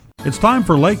It's time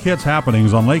for Lake Hits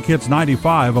Happenings on Lake Hits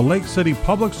 95, a Lake City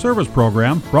public service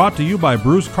program brought to you by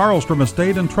Bruce Carlstrom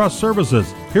Estate and Trust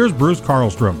Services. Here's Bruce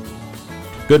Carlstrom.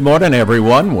 Good morning,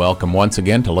 everyone. Welcome once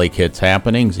again to Lake Hits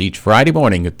Happenings each Friday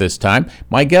morning at this time.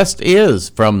 My guest is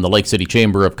from the Lake City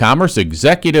Chamber of Commerce,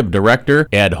 Executive Director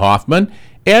Ed Hoffman.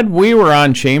 Ed, we were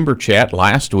on Chamber Chat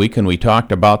last week and we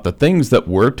talked about the things that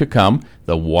were to come,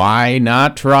 the Why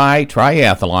Not Try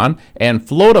Triathlon and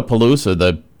Floatapalooza,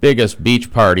 the biggest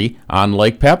beach party on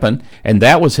Lake Pepin, and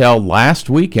that was held last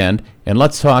weekend. And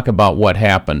let's talk about what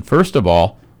happened. First of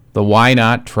all, the Why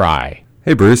Not Try.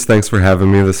 Hey Bruce, thanks for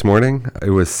having me this morning.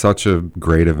 It was such a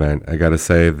great event. I gotta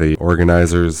say, the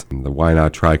organizers, the Why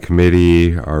Not Try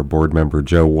committee, our board member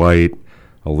Joe White,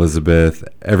 Elizabeth,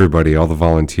 everybody, all the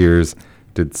volunteers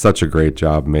did such a great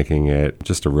job making it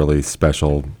just a really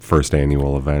special first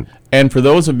annual event. And for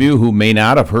those of you who may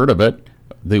not have heard of it,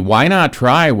 the Why Not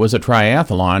Try was a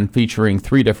triathlon featuring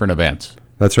 3 different events.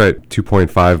 That's right,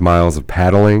 2.5 miles of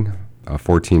paddling, a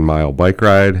 14-mile bike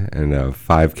ride, and a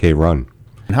 5K run.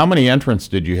 And how many entrants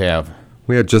did you have?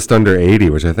 We had just under 80,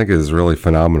 which I think is really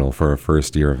phenomenal for a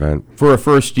first-year event. For a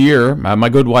first year, my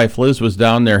good wife Liz was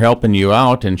down there helping you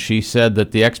out, and she said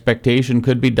that the expectation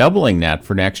could be doubling that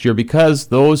for next year because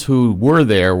those who were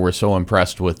there were so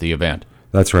impressed with the event.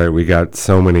 That's right. We got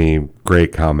so many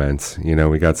great comments. You know,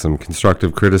 we got some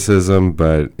constructive criticism,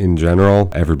 but in general,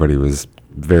 everybody was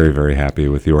very, very happy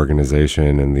with the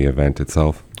organization and the event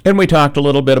itself. And we talked a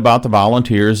little bit about the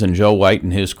volunteers and Joe White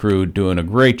and his crew doing a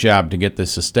great job to get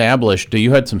this established.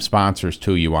 You had some sponsors,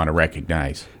 too, you want to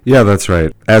recognize. Yeah, that's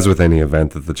right. As with any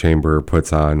event that the Chamber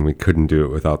puts on, we couldn't do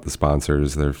it without the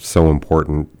sponsors. They're so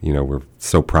important. You know, we're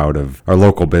so proud of our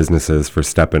local businesses for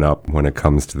stepping up when it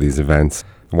comes to these events.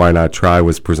 Why Not Try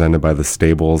was presented by the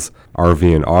Stables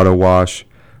RV and Auto Wash.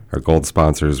 Our gold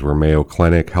sponsors were Mayo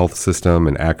Clinic Health System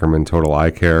and Ackerman Total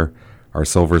Eye Care. Our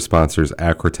silver sponsors,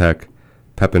 Acrotech,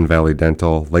 Pepin Valley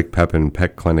Dental, Lake Pepin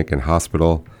Pet Clinic and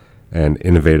Hospital, and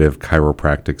Innovative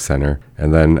Chiropractic Center.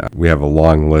 And then we have a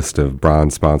long list of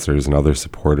bronze sponsors and other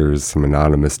supporters, some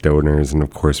anonymous donors, and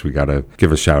of course we got to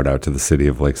give a shout out to the city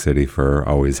of Lake City for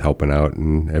always helping out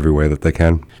in every way that they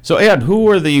can. So Ed, who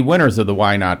were the winners of the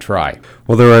Why Not Try?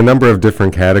 Well, there are a number of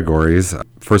different categories.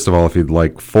 First of all, if you'd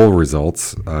like full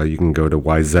results, you can go to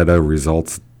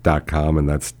wayzataresults.com, and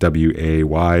that's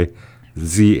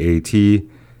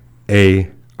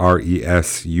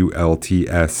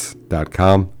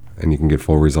WAYZATARESULTS.com. And you can get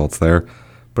full results there.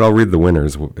 But I'll read the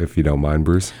winners if you don't mind,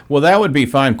 Bruce. Well, that would be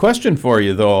fine. Question for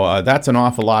you, though. That's an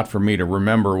awful lot for me to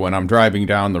remember when I'm driving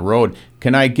down the road.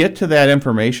 Can I get to that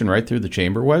information right through the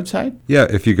Chamber website? Yeah,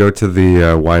 if you go to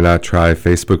the Why Not Try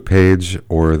Facebook page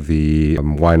or the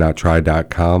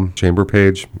whynottry.com Chamber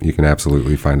page, you can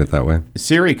absolutely find it that way.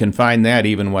 Siri can find that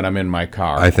even when I'm in my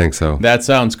car. I think so. That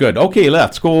sounds good. Okay,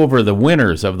 let's go over the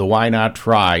winners of the Why Not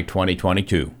Try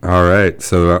 2022. All right,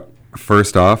 so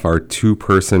first off, our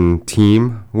 2-person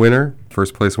team winner,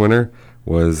 first place winner,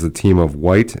 was the team of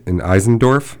White and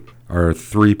Eisendorf. Our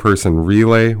 3-person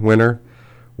relay winner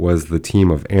was the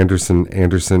team of Anderson,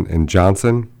 and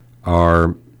Johnson.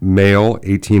 Our male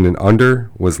 18 and under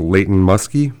was Leighton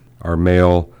Muskie. Our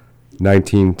male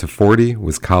 19 to 40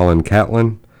 was Colin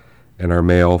Catlin. And our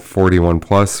male 41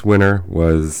 plus winner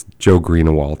was Joe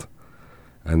Greenewald.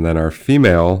 And then our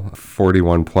female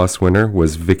 41 plus winner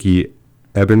was Vicky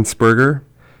Ebensberger,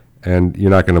 and you're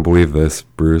not going to believe this,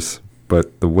 Bruce,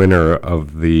 but the winner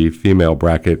of the female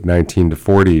bracket 19 to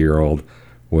 40-year-old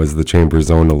was the Chamber's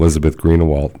own Elizabeth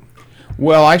Greenewald.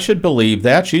 Well, I should believe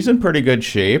that. She's in pretty good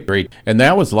shape. And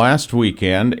that was last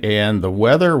weekend, and the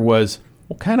weather was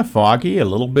kind of foggy, a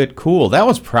little bit cool. That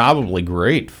was probably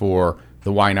great for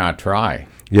the Why Not Try.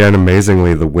 Yeah, and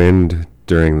amazingly, the wind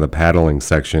during the paddling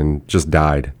section just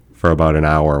died for about an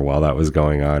hour while that was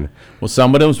going on. Well,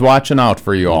 somebody was watching out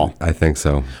for you all. I think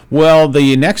so. Well,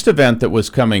 the next event that was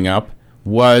coming up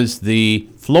was the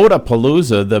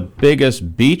Floatapalooza, the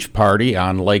biggest beach party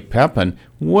on Lake Pepin.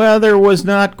 Weather was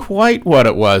not quite what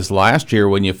it was last year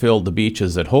when you filled the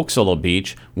beaches at Hoaxilla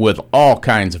Beach with all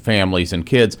kinds of families and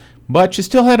kids. But you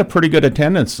still had a pretty good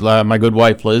attendance. My good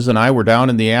wife Liz and I were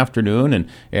down in the afternoon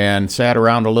and sat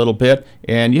around a little bit,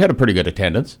 and you had a pretty good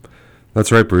attendance. That's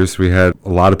right, Bruce. We had a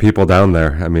lot of people down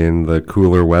there. I mean, the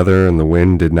cooler weather and the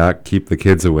wind did not keep the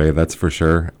kids away, that's for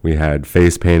sure. We had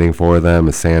face painting for them,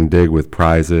 a sand dig with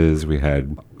prizes. We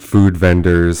had food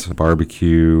vendors,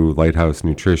 barbecue, Lighthouse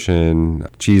Nutrition,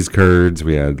 cheese curds.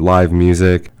 We had live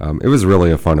music. It was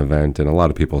really a fun event, and a lot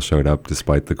of people showed up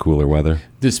despite the cooler weather.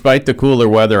 Despite the cooler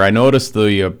weather, I noticed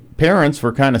the parents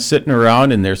were kind of sitting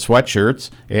around in their sweatshirts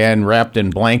and wrapped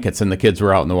in blankets, and the kids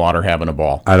were out in the water having a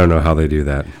ball. I don't know how they do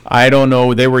that. I don't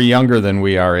know. They were younger than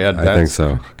we are, Ed. I think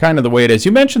so. Kind of the way it is.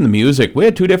 You mentioned the music. We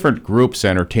had two different groups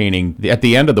entertaining at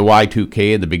the end of the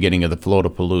Y2K and the beginning of the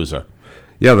Floatapalooza.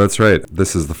 Yeah, that's right.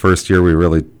 This is the first year we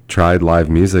really tried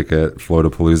live music at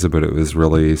Floatapalooza, but it was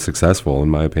really successful, in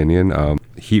my opinion.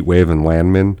 Heatwave and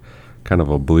Landman, kind of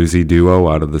a bluesy duo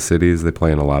out of the cities. They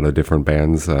play in a lot of different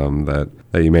bands that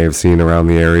you may have seen around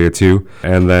the area, too.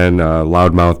 And then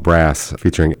Loudmouth Brass,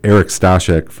 featuring Eric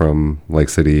Stashek from Lake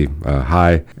City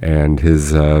High, and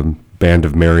his band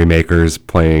of merrymakers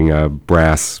playing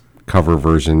brass cover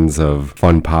versions of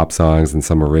fun pop songs and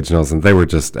some originals. And they were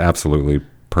just absolutely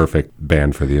perfect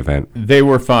band for the event. They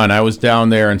were fun. I was down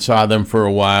there and saw them for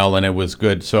a while, and it was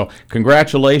good. So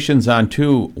congratulations on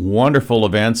two wonderful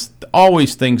events.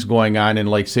 Always things going on in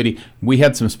Lake City. We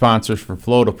had some sponsors for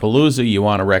Floatapalooza you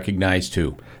want to recognize,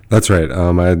 too. That's right.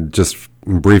 I'd just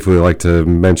briefly like to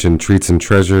mention Treats and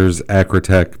Treasures,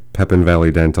 Acrotech, Pepin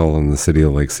Valley Dental, and the City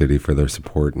of Lake City for their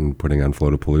support in putting on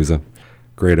Floatapalooza.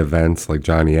 Great events like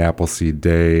Johnny Appleseed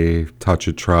Day, Touch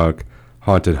a Truck,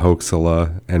 Haunted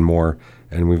Hoaxilla, and more.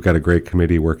 And we've got a great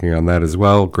committee working on that as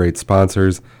well. Great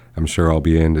sponsors. I'm sure I'll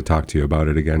be in to talk to you about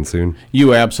it again soon.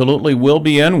 You absolutely will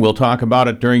be in. We'll talk about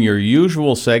it during your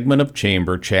usual segment of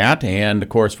Chamber Chat. And, of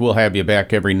course, we'll have you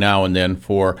back every now and then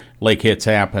for Lake Hits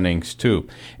happenings, too.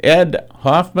 Ed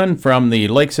Hoffman from the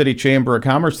Lake City Chamber of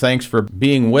Commerce, thanks for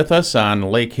being with us on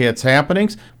Lake Hits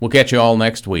happenings. We'll catch you all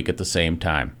next week at the same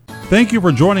time. Thank you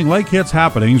for joining Lake Hits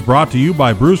Happenings, brought to you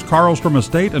by Bruce Carlstrom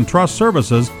Estate and Trust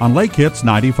Services on Lake Hits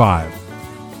 95.